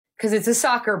because it's a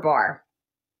soccer bar.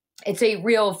 It's a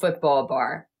real football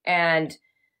bar. And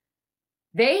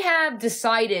they have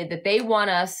decided that they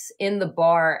want us in the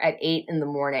bar at 8 in the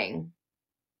morning.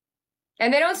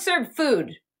 And they don't serve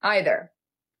food either.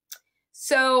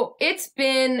 So it's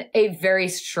been a very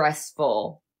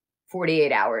stressful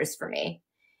 48 hours for me.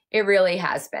 It really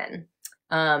has been.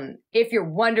 If you're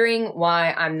wondering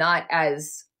why I'm not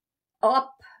as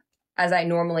up as I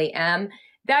normally am,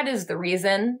 that is the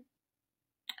reason.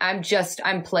 I'm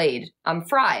played. I'm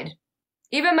fried.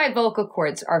 Even my vocal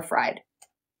cords are fried.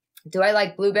 Do I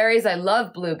like blueberries? I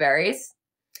love blueberries.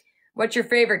 What's your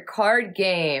favorite card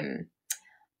game?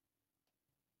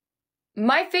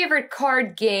 My favorite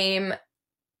card game,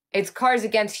 it's Cards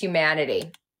Against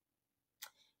Humanity.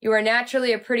 You are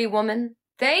naturally a pretty woman.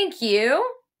 Thank you.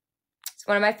 It's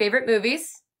one of my favorite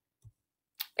movies.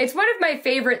 It's one of my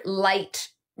favorite light,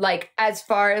 like as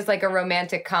far as like a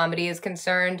romantic comedy is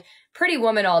concerned. Pretty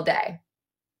Woman all day.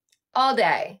 All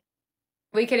day.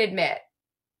 We can admit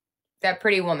that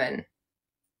Pretty Woman.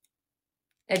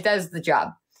 It does the job.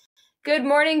 Good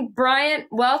morning, Bryant.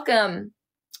 Welcome.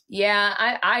 Yeah,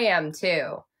 I am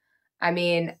too. I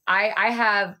mean,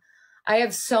 I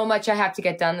have so much I have to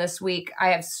get done this week.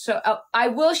 I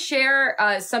will share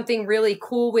something really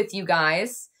cool with you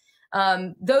guys.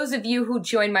 Those of you who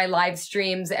join my live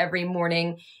streams every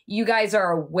morning, you guys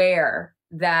are aware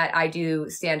that I do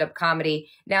stand-up comedy.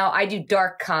 Now, I do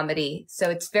dark comedy, so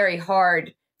it's very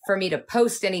hard for me to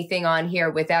post anything on here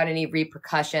without any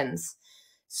repercussions.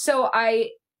 So I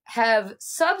have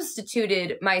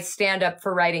substituted my stand-up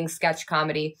for writing sketch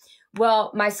comedy.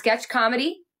 Well, my sketch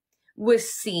comedy was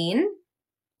seen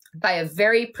by a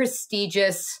very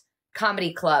prestigious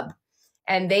comedy club,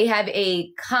 and they have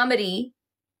a comedy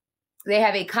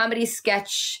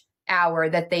sketch hour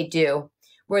that they do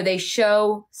where they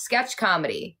show sketch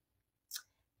comedy.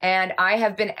 And I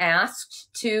have been asked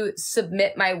to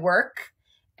submit my work.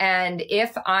 And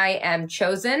if I am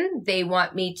chosen, they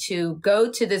want me to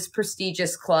go to this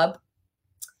prestigious club.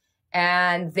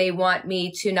 And they want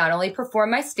me to not only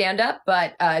perform my stand-up,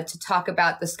 but to talk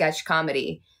about the sketch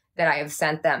comedy that I have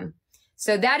sent them.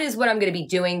 So that is what I'm going to be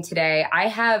doing today. I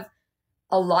have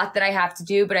a lot that I have to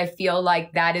do, but I feel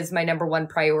like that is my number one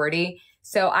priority.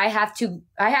 So I have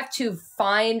to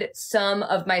find some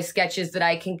of my sketches that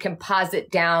I can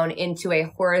composite down into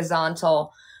a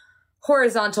horizontal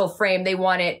frame. They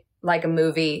want it like a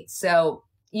movie. So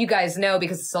you guys know,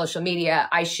 because of social media,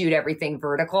 I shoot everything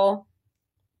vertical,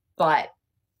 but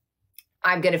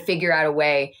I'm going to figure out a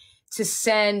way to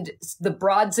send the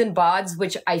broads and bods,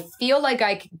 which I feel like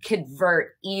I could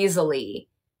convert easily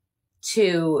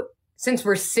to, since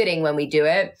we're sitting when we do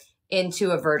it, into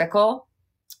a vertical.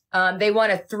 They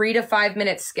want a 3 to 5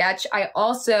 minute sketch. I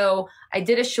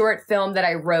did a short film that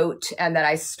I wrote and that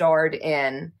I starred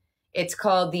in. It's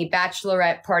called The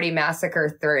Bachelorette Party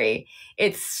Massacre 3.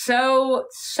 It's so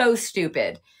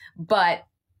stupid, but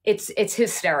it's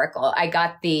hysterical. I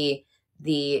got the,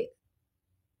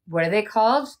 what are they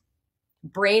called?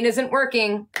 Brain isn't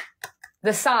working.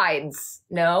 The sides.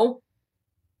 No.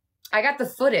 I got the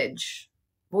footage.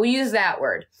 We'll use that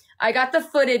word. I got the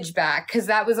footage back because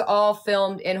that was all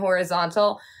filmed in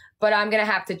horizontal, but I'm going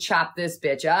to have to chop this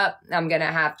bitch up. I'm going to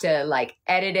have to like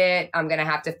edit it. I'm going to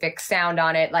have to fix sound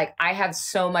on it. Like I have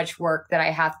so much work that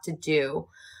I have to do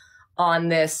on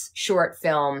this short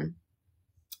film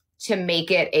to make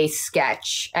it a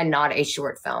sketch and not a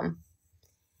short film.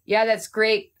 Yeah, that's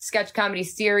great. Sketch comedy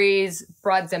series,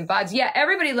 Broads and Bods. Yeah,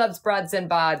 everybody loves Broads and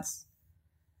Bods.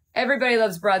 Everybody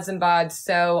loves Broads and Bods.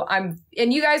 So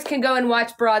and you guys can go and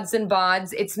watch Broads and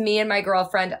Bods. It's me and my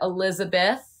girlfriend,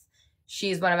 Elizabeth.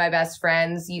 She's one of my best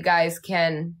friends. You guys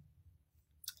can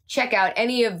check out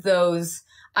any of those.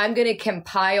 I'm going to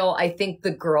compile, I think,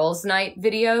 the girls' night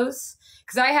videos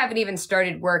because I haven't even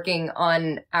started working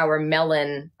on our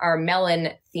melon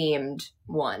themed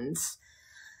ones.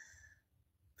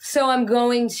 So I'm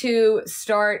going to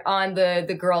start on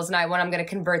the girls' night one. I'm going to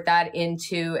convert that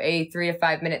into a 3 to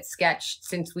 5 minute sketch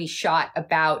since we shot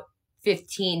about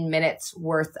 15 minutes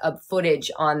worth of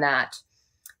footage on that.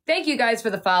 Thank you guys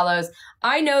for the follows.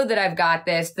 I know that I've got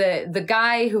this. The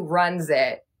guy who runs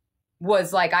it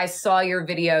was like, I saw your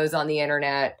videos on the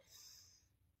internet.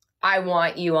 I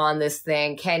want you on this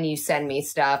thing. Can you send me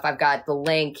stuff? I've got the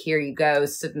link. Here you go.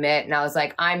 Submit. And I was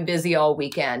like, I'm busy all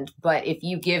weekend, but if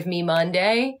you give me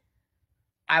Monday,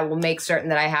 I will make certain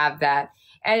that I have that.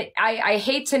 And I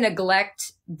hate to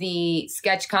neglect the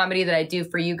sketch comedy that I do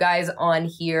for you guys on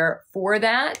here for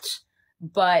that,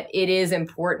 but it is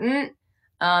important.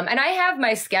 And I have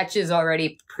my sketches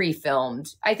already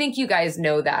pre-filmed. I think you guys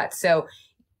know that. So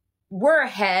we're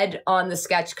ahead on the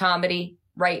sketch comedy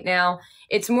right now.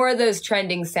 It's more of those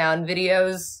trending sound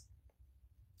videos,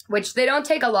 which they don't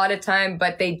take a lot of time,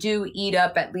 but they do eat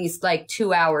up at least like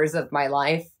 2 hours of my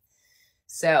life.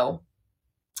 So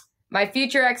my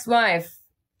future ex-wife,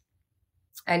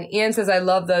 and Ian says, I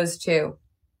love those too.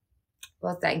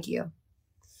 Well, thank you.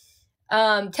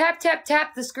 Tap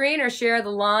the screen or share the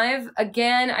live.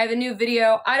 Again, I have a new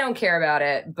video. I don't care about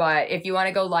it, but if you want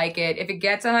to go like it, if it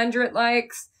gets 100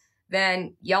 likes,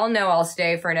 then y'all know I'll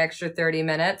stay for an extra 30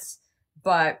 minutes.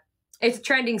 But it's a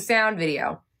trending sound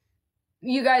video.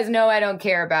 You guys know I don't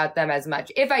care about them as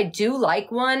much. If I do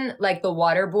like one, like the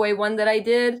Waterboy one that I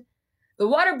did, the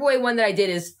Waterboy one that I did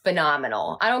is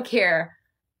phenomenal. I don't care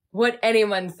what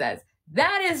anyone says.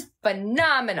 That is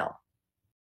phenomenal.